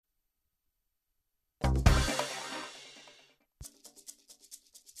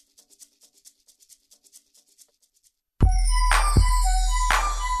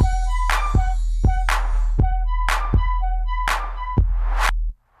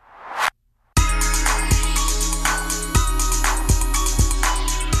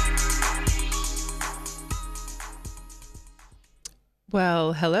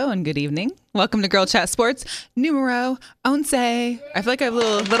Well, hello and good evening. Welcome to Girl Chat Sports, numero once. I feel like I have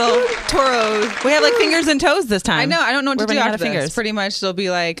little toros. We have like fingers and toes this time. I know. I don't know what We're to do running after out of this. fingers. Pretty much, they'll be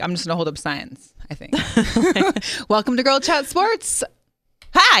like, I'm just going to hold up signs, I think. Welcome to Girl Chat Sports.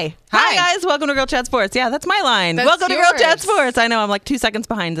 Hi. Hi. Hi, guys. Welcome to Girl Chat Sports. Yeah, that's my line. That's Welcome to Girl Chat yours. Sports. I know I'm like 2 seconds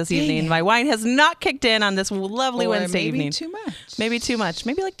behind this Dang evening. it. My wine has not kicked in on this lovely Or Wednesday maybe evening. too much. Maybe too much.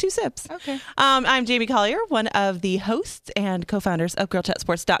 Maybe like 2 sips. Okay. I'm Jamie Collier, one of the hosts and co-founders of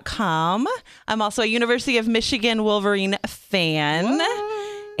GirlChatSports.com. I'm also a University of Michigan Wolverine fan.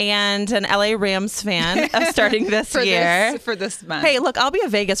 What? And an LA Rams fan starting this for year. For this month. Hey, look, I'll be a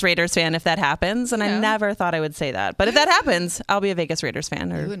Vegas Raiders fan if that happens. And Yeah. I never thought I would say that. But if that happens, I'll be a Vegas Raiders fan.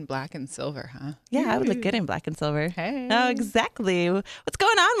 You in black and silver, huh? Yeah, I would look good in black and silver. Hey. Oh, exactly. What's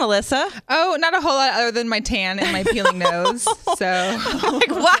going on, Melissa? Oh, not a whole lot other than my tan and my peeling nose. So, Like,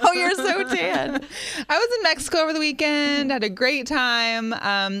 wow, you're so tan. I was in Mexico over the weekend. Had a great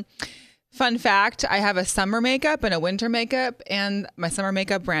time. Fun fact, I have a summer makeup and a winter makeup, and my summer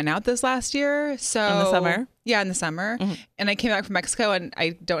makeup ran out this last year. So In the summer? Yeah, in the summer. And I came back from Mexico and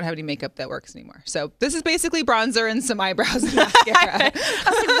I don't have any makeup that works anymore. So this is basically bronzer and some eyebrows and mascara. I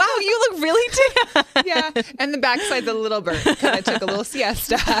was like, wow, you look really tan. Yeah. And the backside's a little burnt because I took a little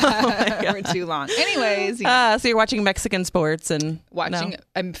siesta for too long. Anyways, you know, So you're watching Mexican sports and watching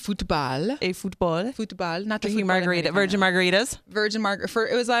football. football. Football, not the Drinking football margarita, americano. virgin margaritas Virgin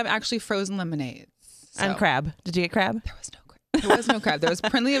margarita. It was actually frozen lemonades. and So- crab. Did you get crab? There was no crab. There was no crab. There was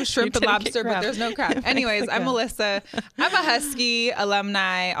plenty of shrimp and didn't get lobster, but crab. there's no crab. Anyways, I'm Melissa. I'm a Husky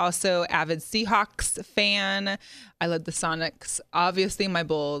alumni, also avid Seahawks fan. I love the Sonics, obviously my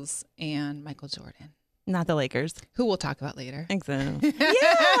Bulls, and Michael Jordan, Not the Lakers. who we'll talk about later. Exactly.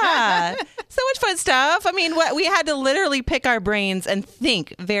 Yeah. So much fun stuff. I mean, we had to literally pick our brains and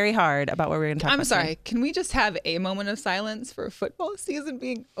think very hard about what we were going to talk I'm about. sorry. Can we just have a moment of silence for football season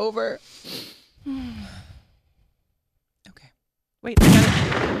being over? Okay. Wait. I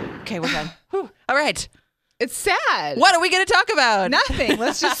got it. Okay, we're done. Whew. All right. It's sad. What are we going to talk about? Nothing.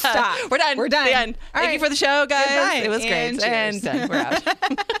 Let's just stop. We're done. We're done. The end. All Thank right. you for the show, guys. Goodbye. It was And great. And cheers. done.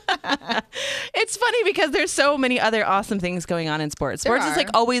 We're out. It's funny because there's so many other awesome things going on in sports. There Sports is like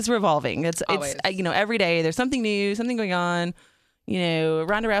are. always revolving. Always. It's every day there's something new, something going on.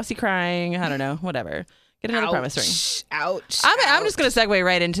 Ronda Rousey crying. I don't know. Whatever. Get another promise ring. Ouch. I'm just going to segue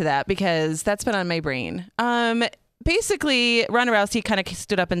right into that because that's been on my brain. Basically, Ronda Rousey kind of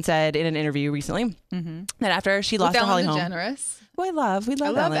stood up and said in an interview recently that after she lost to Holly Holm, DeGeneres. who I love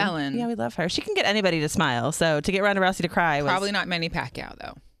Ellen. Yeah, we love her. She can get anybody to smile. So to get Ronda Rousey to cry was Probably not Manny Pacquiao,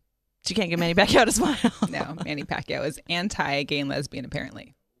 though. she can't get Manny Pacquiao to smile. No, Manny Pacquiao is anti-gay and lesbian,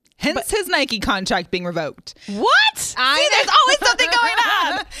 apparently. Hence his Nike contract being revoked. What? See, there's always something going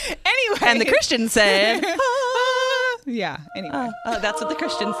on. Anyway. And the Christian said, Yeah, anyway. oh, that's what the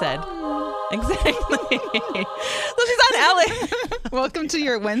Christian said. Exactly. So she's on LA. Welcome to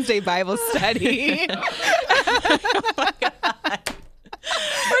your Wednesday Bible study.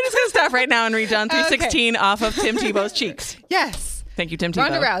 We're just going to stop right now and read John 3:16 off of Tim Tebow's cheeks. Yes. Thank you, Tim Tebow.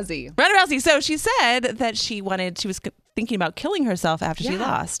 Ronda Rousey. Ronda Rousey. So she said that she was thinking about killing herself after she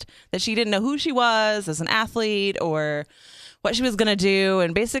lost, that she didn't know who she was as an athlete or what she was going to do.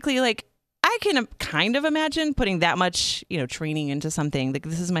 And basically, like, I can kind of imagine putting that much, training into something. Like,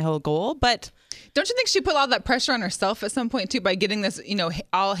 this is my whole goal. But Don't you think she put all that pressure on herself at some point, too, by getting this,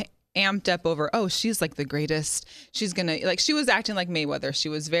 all amped up over, oh, she's like the greatest. She's going to, like, she was acting like Mayweather. She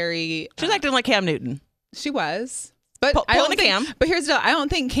was very... she was acting like Cam Newton. She was. But Pulling I don't a think, Cam. But here's the deal. I don't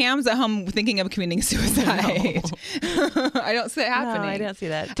think Cam's at home thinking of committing suicide. I don't see it happening. No, I didn't see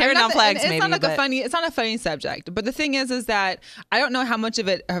that. I'm Tearing not down the- flags, and maybe. It's not like but a funny. It's not a funny subject. But the thing is that I don't know how much of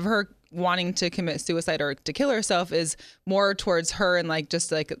her wanting to commit suicide or to kill herself is more towards her and like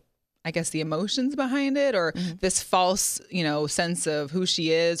just like I guess the emotions behind it or this false sense of who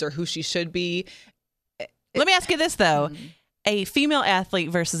she is or who she should be. Let me ask you this, though. A female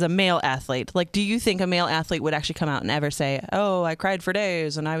athlete versus a male athlete. Like, do you think a male athlete would actually come out and ever say, oh, I cried for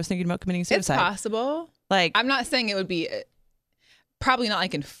days and I was thinking about committing suicide? It's possible. Like, I'm not saying it would be probably not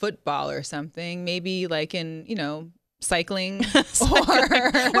like in football or something. Maybe like in, cycling. what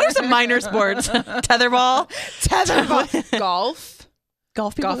are some minor sports? Tetherball? Golf.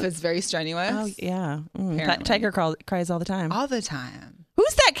 Golf people? Golf is very strenuous. Oh, yeah. Apparently. Tiger cries all the time. All the time.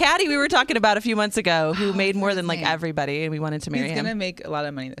 Who's that caddy we were talking about a few months ago who made more what's than his like name? everybody and we wanted to marry He's him? going to make a lot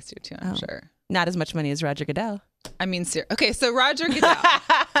of money this year too, I'm sure. Not as much money as Roger Goodell. I mean, okay, so Roger Goodell.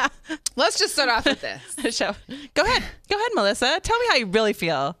 Let's just start off with this. Show. Go ahead, Melissa. Tell me how you really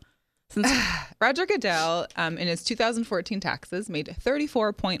feel. Roger Goodell, in his 2014 taxes, made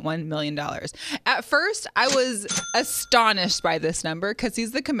 $34.1 million. At first, I was astonished by this number because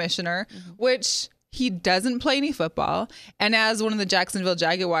he's the commissioner, which he doesn't play any football. And as one of the Jacksonville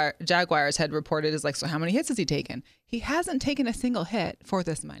Jaguars had reported, is like, so how many hits has he taken? He hasn't taken a single hit for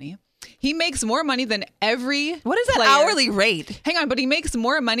this money. He makes more money than every What is that player. hourly rate? Hang on, but he makes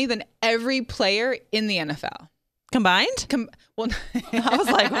more money than every player in the NFL. Combined? Well, I was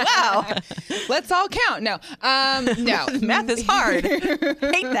like, wow. let's all count. No, no. Math is hard. Hate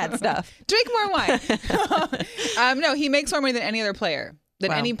that stuff. Drink more wine. No, he makes more money than any other player,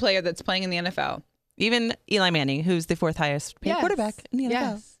 than Wow. any player that's playing in the NFL. Even Eli Manning, who's the 4th highest paid quarterback in the NFL.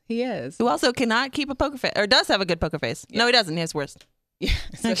 Yes, he is. Who also cannot keep a poker face, or does have a good poker face. No, he doesn't. He has worse. Yeah,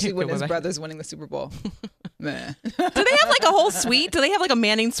 especially when go his back. brother's winning the Super Bowl. Meh. Do they have like a whole suite? Do they have like a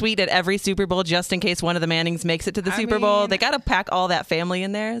Manning suite at every Super Bowl just in case one of the Mannings makes it to the I Super Bowl? mean- They got to pack all that family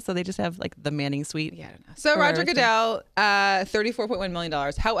in there. So they just have like the Manning suite. Yeah, I don't know. So For Roger everything. Goodell, $34.1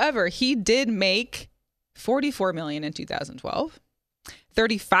 million. However, he did make $44 million in 2012.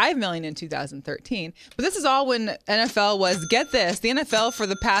 $35 million in 2013. But this is all when NFL was, get this, the NFL for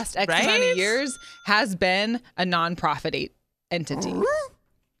the past X amount Right? of years has been a nonprofit entity.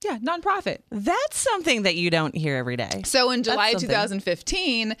 Yeah, nonprofit. That's something that you don't hear every day. So in July something.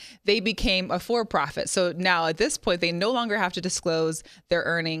 2015, they became a for-profit. So now at this point, they no longer have to disclose their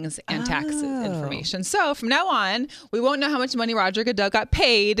earnings and taxes information. So from now on, we won't know how much money Roger Goodell got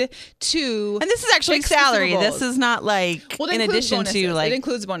paid to. And this is actually fix the salary. Super This Bowls. is not like Well, it in includes addition bonuses. to like. It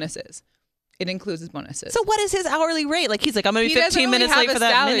includes bonuses. It includes his bonuses. So what is his hourly rate? Like he's like, I'm going to he be doesn't 15 really minutes have late a for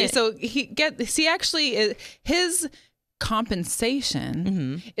that salary. minute. So he actually his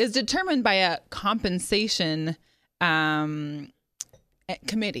compensation is determined by a compensation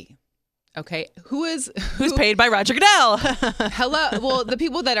committee. Okay, Who's paid by Roger Goodell? Hello. Well, the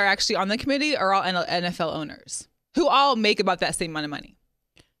people that are actually on the committee are all NFL owners who all make about that same amount of money.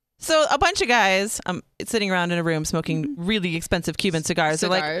 So a bunch of guys sitting around in a room smoking really expensive Cuban cigars. They're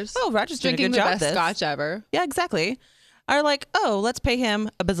like, oh, Roger's doing a Drinking good the job. best This. scotch ever. Yeah, exactly. Are like, oh, let's pay him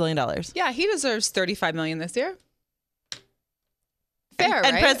 $1 billion. Yeah, he deserves $35 million this year. Fair,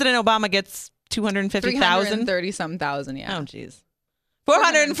 And right? President Obama gets 250,000. 330-some thousand, yeah. Oh, jeez.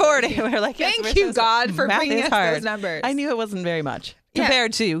 440. We're like, yes, Thank you, God, for math bringing is us hard. those numbers. I knew it wasn't very much Yeah.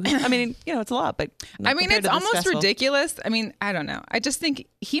 compared to. I mean, it's a lot, but I mean, compared it's to the almost stressful. ridiculous. I mean, I don't know. I just think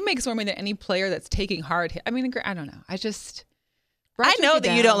he makes more money than any player that's taking hard hit. I mean, I don't know. I know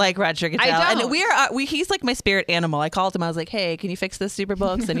that you don't like Roger Goodell. I don't. And he's like my spirit animal. I called him. I was like, hey, can you fix this Super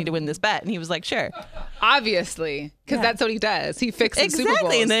Bowl? Because I need to win this bet. And he was like, sure. Obviously, because Yeah. that's what he does. He fixes Super Exactly.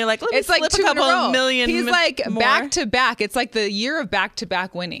 Bowls. And they're like, let me it's like slip a 2 in couple row. million He's like more. back to back. It's like the year of back to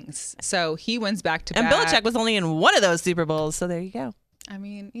back winnings. So he wins back to And back. Belichick was only in one of those Super Bowls. So there you go. I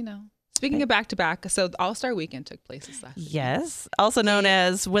mean, speaking of back to back, so the All-Star Weekend took place this last week. Yes. Also known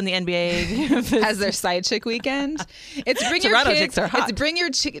as when the NBA As their side chick weekend. It's bring your Toronto kids. chicks are hot.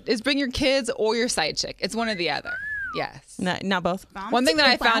 It's bring your kids or your side chick. It's one or the other. Yes. not both. One thing that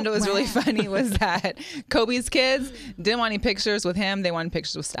I found was really funny was that Kobe's kids didn't want any pictures with him. They wanted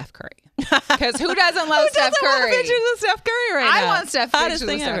pictures with Steph Curry. Because who doesn't love Steph Curry? Pictures of Steph Curry right now. I want Steph Hottest pictures with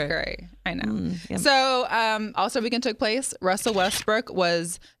thing Steph ever. Curry. I know. yeah. So All-Star Weekend took place. Russell Westbrook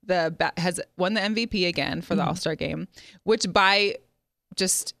has won the MVP again for the All-Star game, which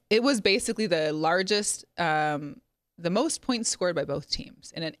it was basically the largest the most points scored by both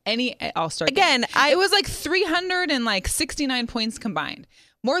teams in any All-Star game. Again, It was like 369 points combined.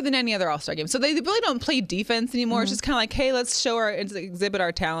 More than any other All-Star game. So they really don't play defense anymore. It's just kind of like, hey, let's exhibit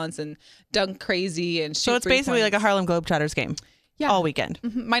our talents and dunk crazy and shoot So it's free basically like a points. Harlem Globetrotters game. Yeah. All weekend.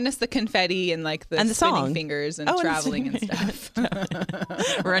 Minus the confetti and like the And the spinning song. fingers and Oh, and the traveling and singing.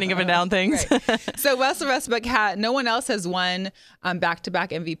 stuff. Running up and down things. Right. So Russell Westbrook no one else has won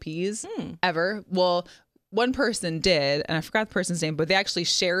back-to-back MVPs ever. Well, one person did, and I forgot the person's name, but they actually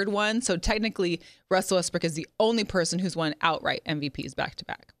shared one. So technically, Russell Westbrook is the only person who's won outright MVPs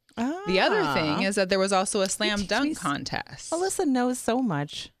back-to-back. The other thing is that there was also a slam dunk contest. Alyssa knows so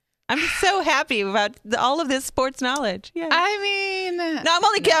much. I'm so happy about all of this sports knowledge. Yeah. I mean, No,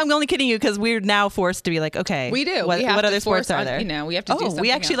 I'm only kidding you because we're now forced to be like, okay, we do. What, We have what to other sports force are on- there? we have to do something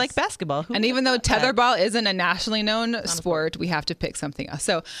we actually else. like basketball. Who And even though would've thought that? tetherball isn't a nationally known sport, we have to pick something else.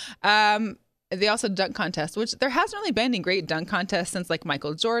 So they also dunk contest, which there hasn't really been any great dunk contests since like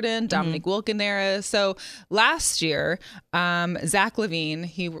Michael Jordan, Dominic Wilkins era. So last year, Zach LaVine,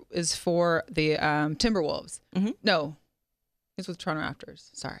 he is for the Timberwolves. No, he's with Toronto Raptors.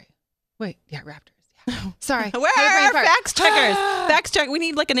 Sorry. Wait, yeah, Raptors. Sorry. Where Had a brain are our fart. fact checkers? Fact check. We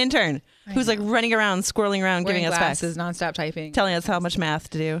need like an intern who's like running around, swirling around, Wearing giving us facts, glasses, nonstop typing. telling us how much math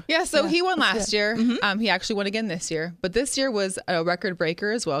to do. Yeah, so he won last year. He actually won again this year. But this year was a record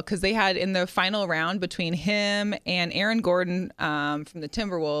breaker as well because they had in the final round between him and Aaron Gordon from the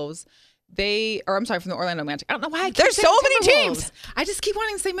Timberwolves. From the Orlando Magic. I don't know why I keep There's saying so many Timberwolves. teams. I just keep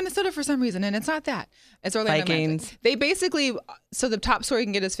wanting to say Minnesota for some reason, and it's not that. It's Orlando Vikings. Magic. They basically, so the top scorer you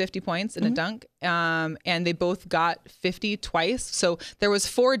can get is 50 points in a dunk, and they both got 50 twice. So there was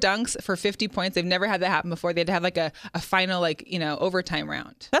 4 dunks for 50 points. They've never had that happen before. They'd have like a final overtime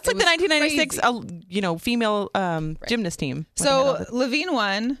round. That's It like the was 1996, crazy. female gymnast team. So Levine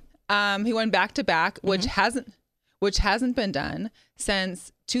won. He won back to back, which hasn't been done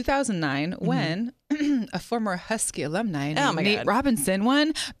since 2009 when a former Husky alumni named Nate God. Robinson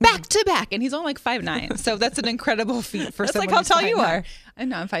won back to back, and he's only like 5'9". So that's an incredible feat for That's someone. like how who's tall you 5'9". are. I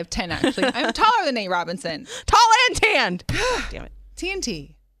know I'm 5'10" actually. I'm taller than Nate Robinson. Tall and tanned. Damn it.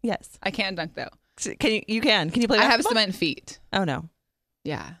 TNT. Yes. I can't dunk though. Can you play I have basketball? cement feet. Oh no.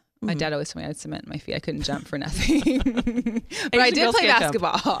 Yeah. My dad always told me I had cement in my feet. I couldn't jump for nothing. But I Asian did girls play can't jump.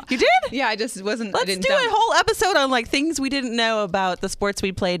 basketball. You did? Yeah, I just wasn't. I Let's didn't do jump. a whole episode on like things we didn't know about the sports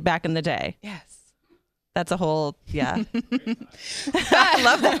we played back in the day. Yes. That's a whole, yeah. I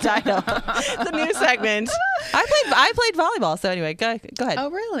love that title. It's a new segment. I played volleyball. So anyway, go ahead.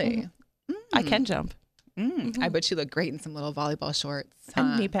 Oh, really? I can jump. I bet you look great in some little volleyball shorts.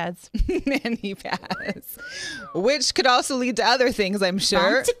 And knee pads. And knee pads. Which could also lead to other things, I'm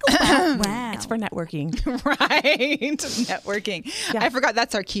sure. Wow. It's for networking. Right. Networking. Yeah. I forgot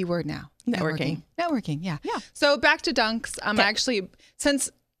that's our key word now. Networking. Networking, yeah. Yeah. So back to dunks. Okay. Actually, since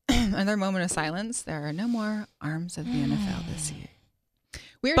another moment of silence, there are no more arms of the NFL this year.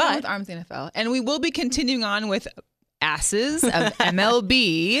 We're done with arms of the NFL. And we will be continuing on with asses of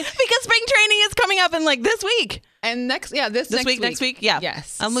MLB. Because spring training is coming up in like this week. And next week. Yeah.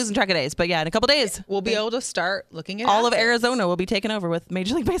 Yes. I'm losing track of days, but yeah, in a couple days. We'll be able to start looking at All of assets. Arizona will be taken over with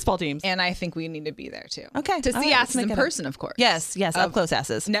Major League Baseball teams. And I think we need to be there too. Okay. To All see right, let's asses make in it up. person, of course. Yes, up close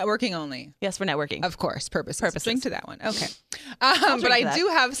asses. Networking only. Yes, for networking. Of course, purposes. Purposes. Drink to that one. Okay. drink But to I that. do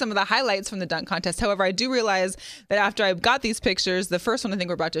have some of the highlights from the dunk contest. However, I do realize that after I got these pictures, the first one I think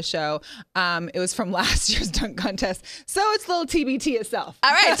we're about to show, it was from last year's dunk contest. So it's a little TBT itself.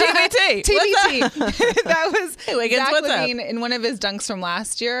 All right, TBT. TBT. That was Wiggins, Zach what's up? Levine in one of his dunks from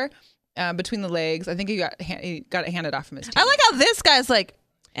last year, between the legs. I think he got it handed off from his team. I like how this guy's like,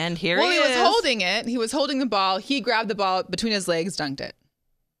 and here Well, he he is. was holding it. He was holding the ball. He grabbed the ball between his legs, dunked it.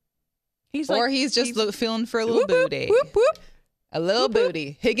 He's Or like, he's just feeling for a little whoop, whoop, booty. whoop, whoop. A little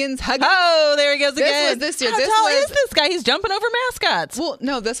booty. Higgins hugging. Oh, there he goes This again. was this year. How This tall was- is this guy? He's jumping over mascots. Well,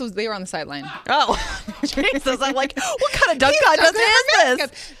 no, they were on the sideline. Oh, Jesus! I'm like, what kind of dunk contest is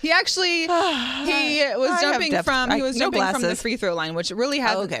this? He actually he was I have jumping depth. from No from the glasses. free throw line, which really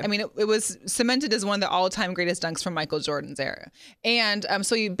has. Oh, okay. I mean, it was cemented as one of the all-time greatest dunks from Michael Jordan's era. And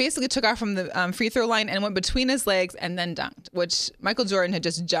so he basically took off from the free throw line and went between his legs and then dunked, which Michael Jordan had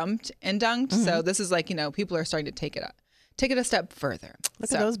just jumped and dunked. Mm-hmm. So this is like people are starting to take it a step further.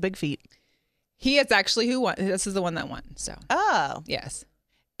 Look at those big feet. He is actually who won. This is the one that won. So Oh. yes,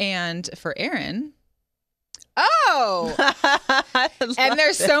 and for Aaron. Oh, and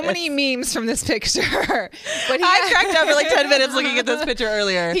there's so many memes from this picture. But I cracked up for like 10 minutes looking at this picture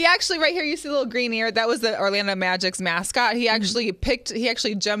earlier. He actually, right here, you see the little green ear. That was the Orlando Magic's mascot. He actually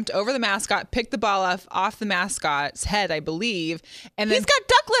jumped over the mascot, picked the ball off the mascot's head, I believe, and then He's got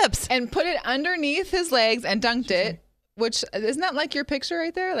duck lips. and put it underneath his legs and dunked it. Which isn't that like your picture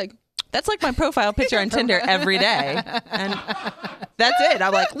right there? Like That's like my profile picture on Tinder every day. And that's it.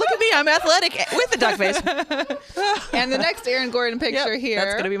 I'm like, look at me. I'm athletic with the duck face. and the next Aaron Gordon picture here.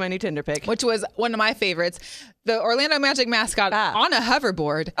 That's going to be my new Tinder pic. Which was one of my favorites. The Orlando Magic mascot on a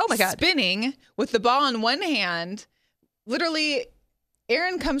hoverboard. Oh my God. Spinning with the ball in one hand. Literally,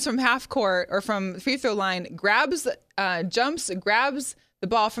 Aaron comes from half court or from free throw line, grabs the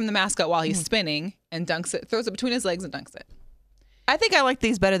ball from the mascot while he's spinning and dunks it, throws it between his legs and dunks it. I think I like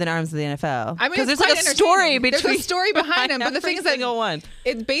these better than Arms of the NFL. I mean, because it's there's like quite a story entertaining. between. There's a story behind them, but the thing is that single one.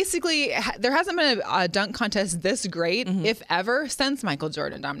 it basically there hasn't been a dunk contest this great, if ever, since Michael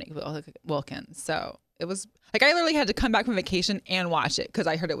Jordan, Dominique Wilkins. So it was like I literally had to come back from vacation and watch it because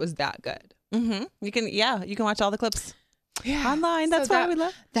I heard it was that good. Mm-hmm. You can watch all the clips online. That's So why we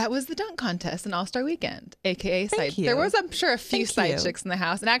love. That was the dunk contest in All-Star Weekend, aka Thank side. you. There was, I'm sure, a few Thank side you. chicks in the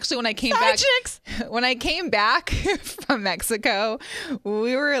house. And actually, when I came Side back, chicks. when I came back from Mexico,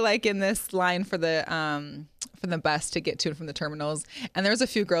 we were like in this line for the bus to get to and from the terminals, and there was a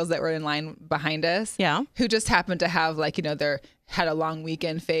few girls that were in line behind us. Yeah. Who just happened to have like their had a long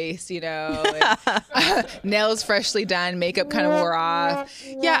weekend face, and, nails freshly done, makeup kind of wore off.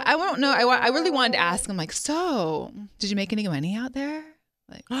 Yeah, I don't know. I really wanted to ask him, like, so did you make any money out there?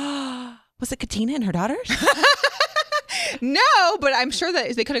 Like, was it Katina and her daughters? No, but I'm sure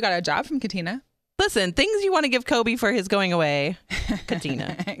that they could have got a job from Katina. Listen, things you want to give Kobe for his going away.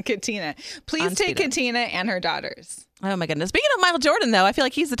 Katina. Katina. Please take Katina and her daughters. Oh my goodness. Speaking of Michael Jordan, though, I feel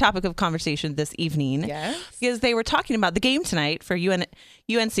like he's the topic of conversation this evening. Yes. Because they were talking about the game tonight for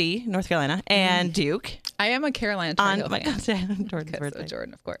UNC, North Carolina, and Duke. I am a Carolina Tar Heel fan. Jordan's birthday.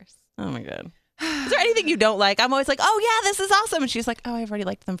 Jordan, of course. Oh my God. Is there anything you don't like? I'm always like, oh yeah, this is awesome. And she's like, oh, I've already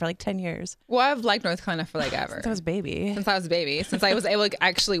liked them for like 10 years. Well, I've liked North Carolina for like ever. Since I was a baby. Since I was able to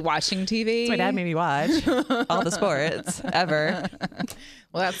actually watching TV. My dad made me watch all the sports ever.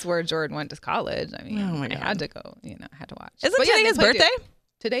 Well, that's where Jordan went to college. I mean, oh my God. I had to go, I had to watch. Isn't today his birthday?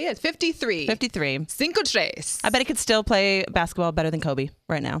 Today is 53. 53. Cinco tres. I bet he could still play basketball better than Kobe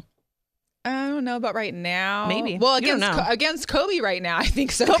right now. I don't know about right now. Maybe. Well, against Kobe right now, I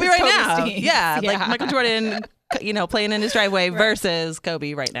think so. Kobe right now. Teams. Yeah, like Michael Jordan, playing in his driveway versus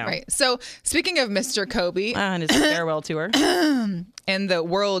Kobe right now. Right. So speaking of Mr. Kobe. And his farewell tour. And the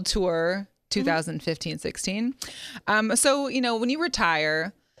World Tour 2015-16. So, when you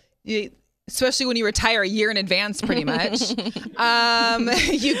retire, especially when you retire a year in advance, pretty much, you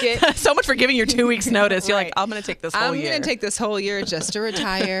get so much for giving your 2 weeks notice. You're like, I'm going to take this whole year. I'm going to take this whole year just to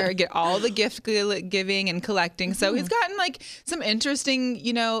retire, get all the gift giving and collecting. So he's gotten like some interesting,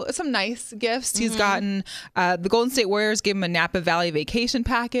 some nice gifts. He's gotten the Golden State Warriors gave him a Napa Valley vacation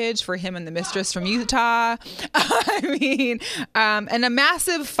package for him and the mistress from Utah. I mean, and a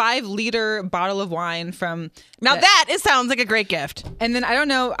massive 5-liter bottle of wine from. Now sounds like a great gift. And then I don't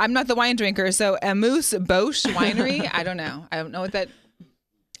know. I'm not the wine drinker. So Amuse Bouche Winery. I don't know. I don't know what that.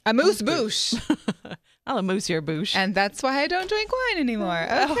 Amuse Bouche. I'll amuse your bouche. And that's why I don't drink wine anymore.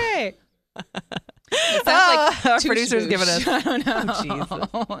 Okay. It sounds like our producer's bouche. giving us. I don't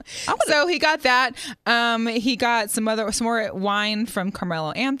know. So he got that. He got some more wine from Carmelo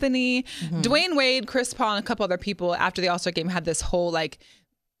Anthony, Dwayne Wade, Chris Paul, and a couple other people after the All-Star game had this whole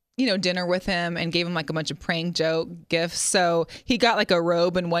dinner with him and gave him like a bunch of prank joke gifts. So he got like a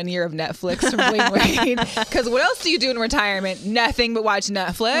robe and 1 year of Netflix from Dwayne Wade. Because what else do you do in retirement? Nothing but watch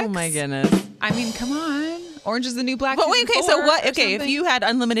Netflix. Oh my goodness. I mean, come on. Orange is the New Black. But wait, okay, so what? Okay, if you had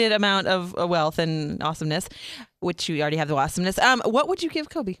unlimited amount of wealth and awesomeness, which you already have the awesomeness, what would you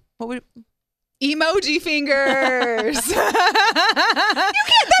give Kobe? What would? Emoji fingers. You can't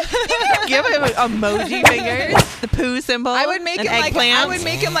give him emoji fingers. The poo symbol. I would make him eggplant. I would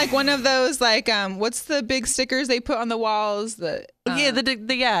make him like one of those what's the big stickers they put on the walls? Yeah.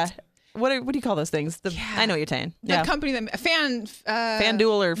 What do you call those things? I know what you're saying. The company that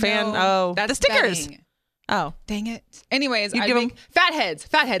FanDuel or fan. No, that's the stickers. Betting. Oh, dang it. Anyways, I'd give him fat heads.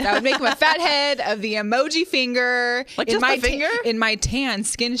 I would make him a fat head of the emoji finger in my finger in my tan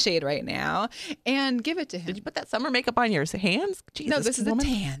skin shade right now, and give it to him. Did you put that summer makeup on your hands? Jesus, no, this is a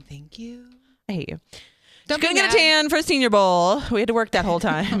tan. Thank you. I hate you. Couldn't get a tan for a Senior Bowl. We had to work that whole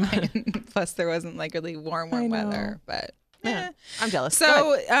time. Plus, there wasn't like really warm weather, but. Yeah. I'm jealous.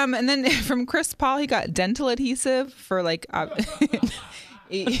 So, and then from Chris Paul, he got dental adhesive for like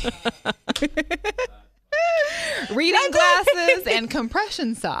reading glasses and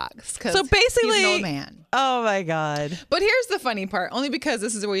compression socks. So basically, he's an old man. Oh my God. But here's the funny part, only because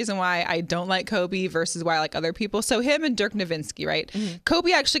this is the reason why I don't like Kobe versus why I like other people. So him and Dirk Nowitzki, right? Mm-hmm.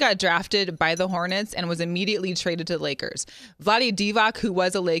 Kobe actually got drafted by the Hornets and was immediately traded to the Lakers. Vlade Divac, who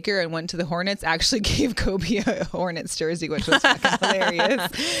was a Laker and went to the Hornets, actually gave Kobe a Hornets jersey, which was fucking hilarious.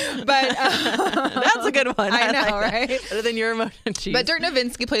 But that's a good one. I know, right? Better than your emotion. But Dirk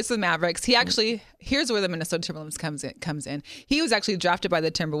Nowitzki plays for the Mavericks. He actually, here's where the Minnesota Timberwolves comes in. He was actually drafted by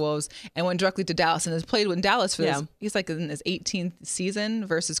the Timberwolves and went directly to Dallas and has played in Dallas for this. He's like in his 18th season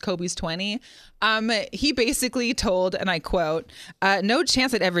versus Kobe's 20. He basically told, and I quote, "No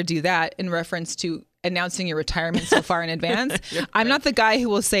chance I'd ever do that," in reference to announcing your retirement so far in advance. I'm not the guy who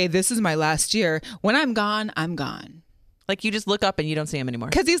will say, "This is my last year. When I'm gone, I'm gone." Like you just look up and you don't see him anymore.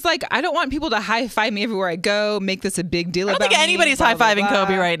 Because he's like, I don't want people to high five me everywhere I go, make this a big deal about me. I don't think anybody's high fiving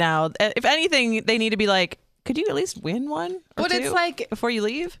Kobe right now. If anything, they need to be like, could you at least win one or two it's like before you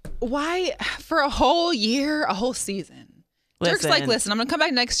leave? Why for a whole year, a whole season? Dirk's like, listen, I'm gonna come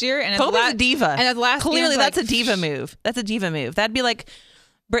back next year, and Kobe's a diva. And at the last, clearly that's a diva move. That's a diva move. That'd be like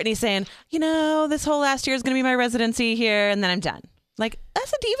Britney saying, this whole last year is gonna be my residency here, and then I'm done. Like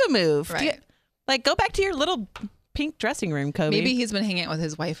that's a diva move. Right. Like go back to your little pink dressing room, Kobe. Maybe he's been hanging out with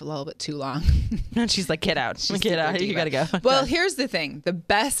his wife a little bit too long. And she's like, get out. Get out. You got to go. Well, here's the thing. The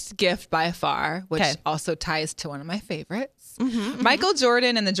best gift by far, which also ties to one of my favorites. Yes. Michael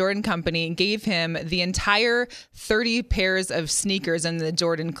Jordan and the Jordan Company gave him the entire 30 pairs of sneakers in the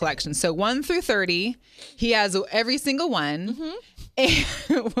Jordan collection. So 1 through 30, he has every single one. And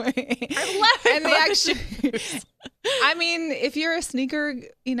they actually, I mean, if you're a sneaker,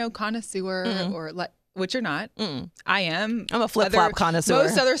 connoisseur or like, which you're not, I am. I'm a flip-flop connoisseur.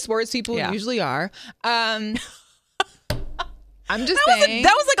 Most other sports people usually are. I'm just saying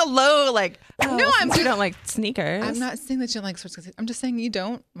that was like a low, like, you don't like sneakers. I'm not saying that you don't like sports. I'm just saying you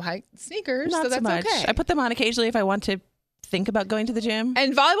don't like sneakers. Not so that's much. okay. I put them on occasionally if I want to think about going to the gym.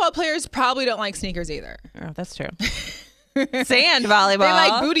 And volleyball players probably don't like sneakers either. Oh, that's true. Sand volleyball. They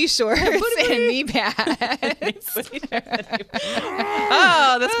like booty shorts and knee pads.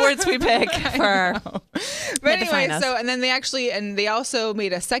 Oh, the sports we pick for. But anyway, and then they also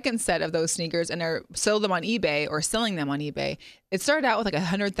made a second set of those sneakers and are sold them on eBay or selling them on eBay. It started out with like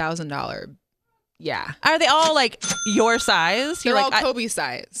 $100,000. Yeah. Are they all like your size? They're all Kobe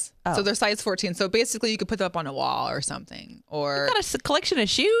size. Oh. So they're size 14. So basically you could put them up on a wall or something. Or you've got a collection of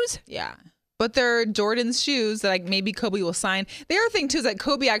shoes? Yeah. But they're Jordan's shoes that like maybe Kobe will sign. The other thing too is that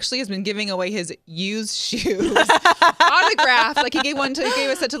Kobe actually has been giving away his used shoes autographed. Like he gave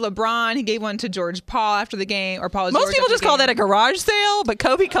a set to LeBron. He gave one to George Paul after the game, or Paul. Most people just call that a garage sale, but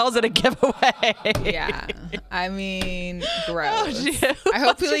Kobe calls it a giveaway. Yeah, I mean, gross. I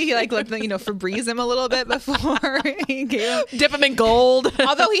hope he like let them, Febreze him a little bit before he gave him. Dip him in gold.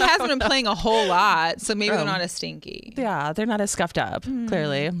 Although he hasn't been playing a whole lot, so maybe they're not as stinky. Yeah, they're not as scuffed up.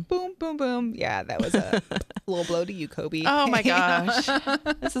 Clearly. Boom, boom, boom. Yeah, that was a little blow to you, Kobe. Oh my gosh.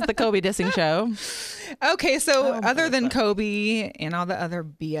 This is the Kobe dissing show. Okay, so other than Kobe and all the other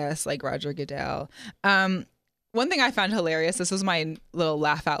BS like Roger Goodell, one thing I found hilarious, this was my little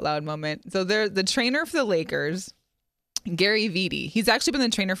laugh out loud moment. So they're the trainer for the Lakers, Gary Vitti. He's actually been the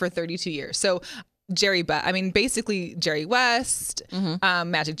trainer for 32 years. So basically Jerry West,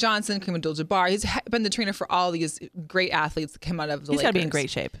 Magic Johnson, Kareem Abdul-Jabbar. He's been the trainer for all these great athletes that came out of the Lakers. He's got to be in great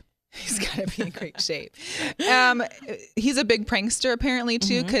shape. He's got to be in great shape. He's a big prankster apparently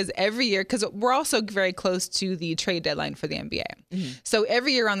too, because every year, because we're also very close to the trade deadline for the NBA. So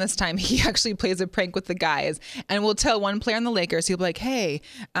every year around this time, he actually plays a prank with the guys and will tell one player on the Lakers, he'll be like, hey,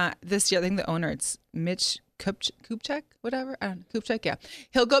 this year, I think the owner, it's Mitch Kupchak, whatever. I don't know. Kupchak, yeah.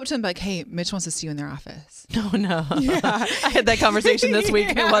 He'll go up to him like, hey, Mitch wants to see you in their office. No. Yeah. I had that conversation this week.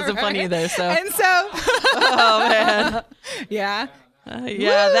 It wasn't funny either. So. And so. Oh, man. Yeah.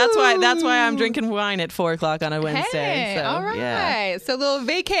 That's why I'm drinking wine at 4:00 on a Wednesday. Hey, so, all right. Yeah. So little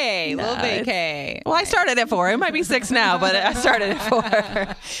vacay. Well, I started at 4. It might be 6 now, but I started at 4.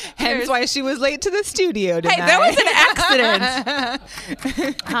 Hence why she was late to the studio tonight. Hey, there was an accident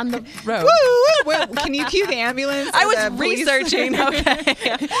on the road. Wait, can you cue the ambulance? I was researching. Okay.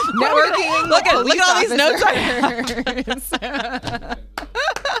 Networking. Look at all these notes I have.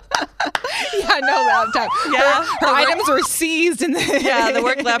 Yeah, no laptop. Yeah, her items were seized in the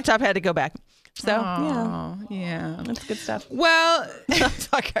work laptop had to go back. So yeah, that's good stuff. Well, I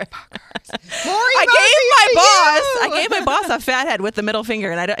gave my boss a fathead with the middle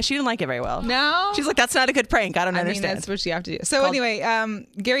finger, and she didn't like it very well. No, she's like, "That's not a good prank. I don't understand." That's what you have to do. So anyway,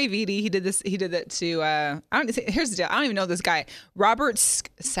 Gary Vitti, he did that to. Here's the deal. I don't even know this guy, Robert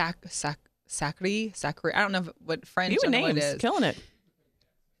Sacre. I don't know what French. You names, it is. Killing it.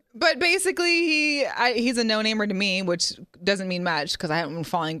 But basically, he's a no-namer to me, which doesn't mean much because I haven't been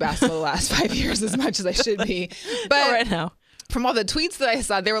following basketball the last 5 years as much as I should be. But right now, from all the tweets that I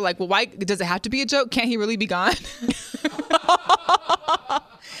saw, they were like, well, why does it have to be a joke? Can't he really be gone?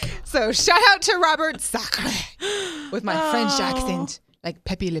 So shout out to Robert Sacre with my French accent, like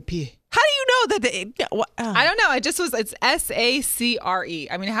Pepe Le Pew. How do you know that I don't know. It's SACRE.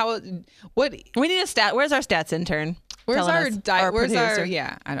 I mean, what? We need a stat. Where's our stats intern? Where's our producer?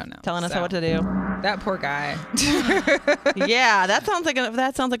 Yeah, I don't know. Telling us what to do. That poor guy. Yeah, that sounds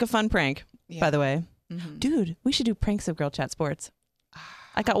like a fun prank. Yeah. By the way, dude, we should do pranks of Girl Chat Sports.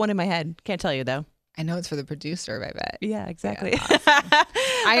 I got one in my head. Can't tell you though. I know it's for the producer, I bet. Yeah, exactly. Yeah, awesome.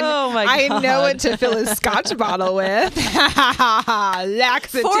 I know what to fill his scotch bottle with.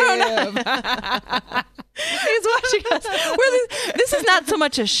 Laxative. He's watching us. This is not so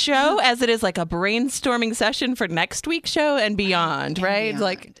much a show as it is like a brainstorming session for next week's show and beyond, right?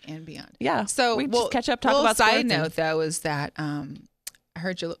 And beyond. Yeah. So we just catch up, talk about sports. Side note though is that I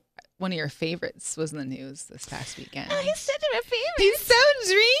heard one of your favorites was in the news this past weekend. Oh, he's such a favorite. He's so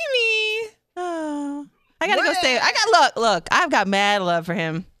dreamy. Oh, I gotta go stay. Look. I've got mad love for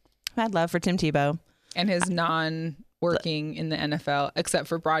him. Mad love for Tim Tebow and his non working in the NFL except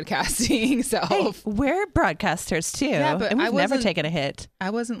for broadcasting. So Hey, we're broadcasters too, Yeah, but and we've I never wasn't- taken a hit.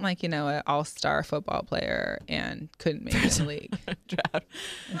 I wasn't like, an all-star football player and couldn't make it in the league.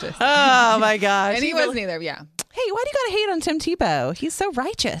 Just, Oh my gosh! and he wasn't either. Yeah. Hey, why do you gotta hate on Tim Tebow? He's so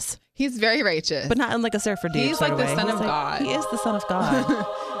righteous, He's very righteous. but not in like a surfer dude. He's sort like of the way. son He's of like- God. He is the son of God.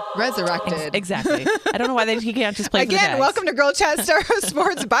 Resurrected. Exactly. I don't know why he can't just play for the Again, Jags. welcome to Girl Chat Star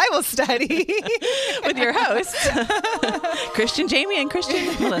Sports Bible Study. with your hosts, Christian Jamie and Christian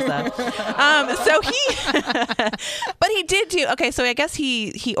Melissa. But he did do, okay, so I guess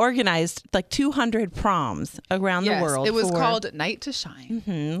he organized like 200 proms around the world. It was for- called Night to Shine.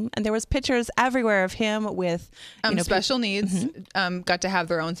 Mhm. And there was pictures everywhere of him with, Special needs got to have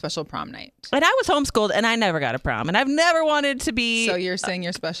their own special prom night. and I was homeschooled and I never got a prom. And I've never wanted to be. So you're saying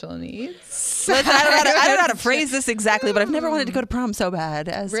you're special needs? I don't know how to phrase this exactly, but I've never wanted to go to prom so bad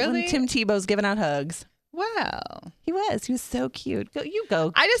as Really? when Tim Tebow's giving out hugs. Well, He was so cute. Go, you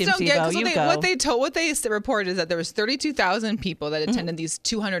go. I just Tim don't get Tebow, because you what they reported is that there was 32,000 people that attended these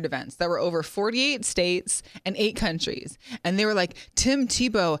 200 events that were over 48 states and 8 countries, and they were like, Tim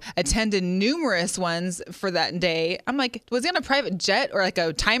Tebow attended numerous ones for that day. I'm like, was he on a private jet or like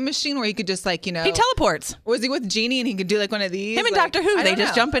a time machine where he could just like He teleports. was he with Genie and he could do like one of these? Him and Like, Doctor Who, I they don't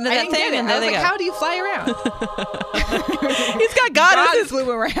just know. jump into I that didn't get thing it. and I there was they like, go. how do you fly around? He's got God God as his, flew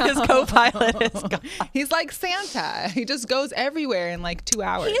around. his co-pilot. He's like Santa. He just goes everywhere in like 2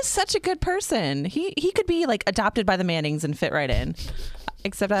 hours. He is such a good person. He could be like adopted by the Mannings and fit right in.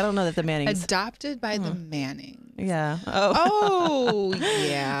 Except I don't know that the Mannings. Adopted by the Mannings. Yeah. Oh. Oh,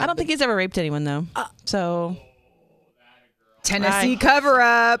 yeah. I don't think he's ever raped anyone though. So Tennessee cover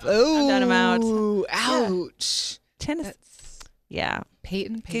up. Oh, done him out. Ouch. tennis. Yeah.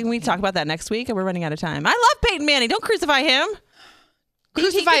 Peyton. Can we talk about that next week? We're running out of time. I love Peyton Manning. Don't crucify him.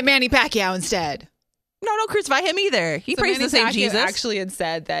 Crucify Manny Pacquiao instead. No, don't crucify him either. He praised Manny the same Pacquiao Jesus. actually had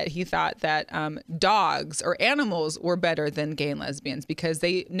said that he thought that dogs or animals were better than gay and lesbians because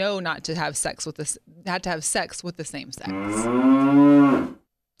they know not to have sex with had to have sex with the same sex.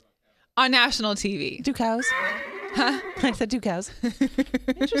 On national TV. Do cows? Huh? I said do cows.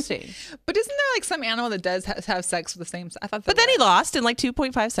 Interesting. But isn't there like some animal that does have sex with the same? I thought. But then he lost in like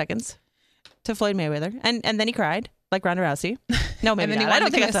 2.5 seconds to Floyd Mayweather, and then he cried like Ronda Rousey. No, maybe and then he not. I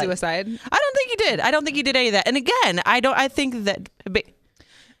don't think commit I suicide. I don't think he did. I don't think he did any of that. And again, I think that.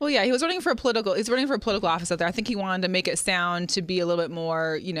 Well, yeah, he was running for a political. He's running for a political office out there. I think he wanted to make it sound to be a little bit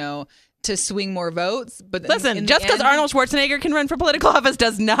more, to swing more votes. But Listen, just because Arnold Schwarzenegger can run for political office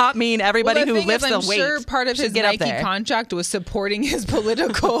does not mean everybody who lifts the weight. I'm sure part of should his get up Nike there. contract was supporting his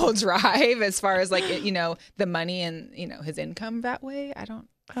political drive as far as like the money and his income that way. I don't.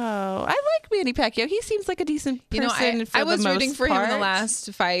 Oh, I like Manny Pacquiao. He seems like a decent person. I was rooting for him in the part.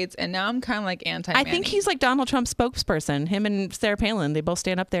 last fights, and now I'm kind of like anti. I think he's like Donald Trump's spokesperson. Him and Sarah Palin, they both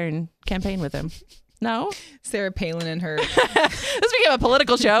stand up there and campaign with him. No? Sarah Palin and her. This became a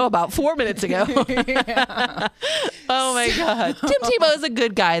political show about 4 minutes ago. Oh my God. Tim Tebow is a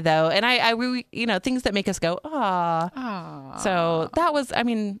good guy though. And I really, things that make us go, ah. So that was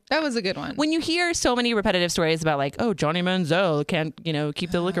a good one. when you hear so many repetitive stories about like, oh, Johnny Manziel can't,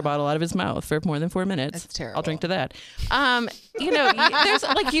 keep the liquor bottle out of his mouth for more than 4 minutes. That's terrible. I'll drink to that. There's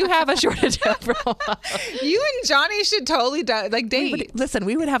like, you have a shortage of You and Johnny should totally date. Listen,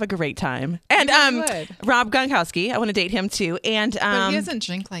 we would have a great time. And would. Rob Gronkowski, I want to date him too. And But he doesn't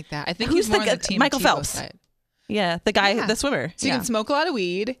drink like that. I think who's he's more the on the team Michael Tebow Phelps? side. yeah, the guy, Yeah. the swimmer. So you Yeah. can smoke a lot of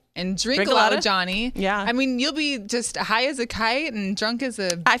weed and drink Drink a a lot lot with of- Johnny. Yeah. I mean, you'll be just high as a kite and drunk as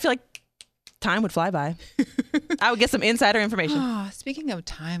a. I feel like time would fly by. I would get some insider information. Oh, speaking of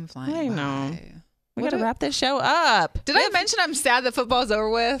time flying. I know. by. We What got to a- wrap this show up. Did I mention I'm sad that football's over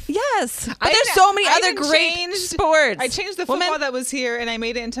with? Yes. But I there's even- so many I other even great changed- sports. I changed the Women- football that was here and I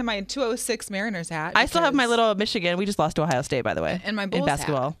made it into my 206 Mariners hat. I still have my because- little Michigan. We just lost to Ohio State, by the way. And my in Bulls hat.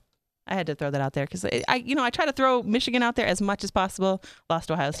 basketball. I had to throw that out there because I try to throw Michigan out there as much as possible. Lost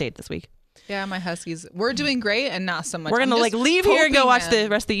to Ohio State this week. Yeah, my Huskies. We're doing great and not so much. We're gonna I'm like just leave here and go hoping watch that the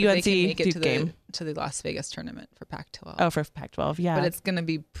rest of the they UNC can make it Duke to game. to the Las Vegas tournament for Pac-12. Oh, for Pac-12, yeah. But it's gonna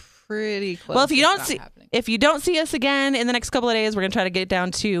be pretty close. Well, if you to don't not see happening. if you don't see us again in the next couple of days, we're gonna try to get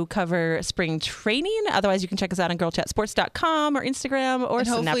down to cover spring training. Otherwise, you can check us out on girlchatsports.com or Instagram or and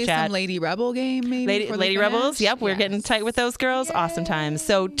hopefully Snapchat. some Lady Rebel game, maybe. before they Lady finish. Rebels. Yep, we're Yes. getting tight with those girls. Awesome times.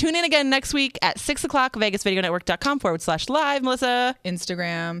 So tune in again next week at 6 o'clock, VegasVideoNetwork.com/live. Melissa.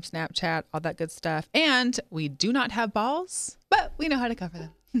 Instagram, Snapchat, all that good stuff. And we do not have balls, but we know how to cover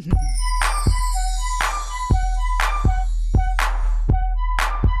them.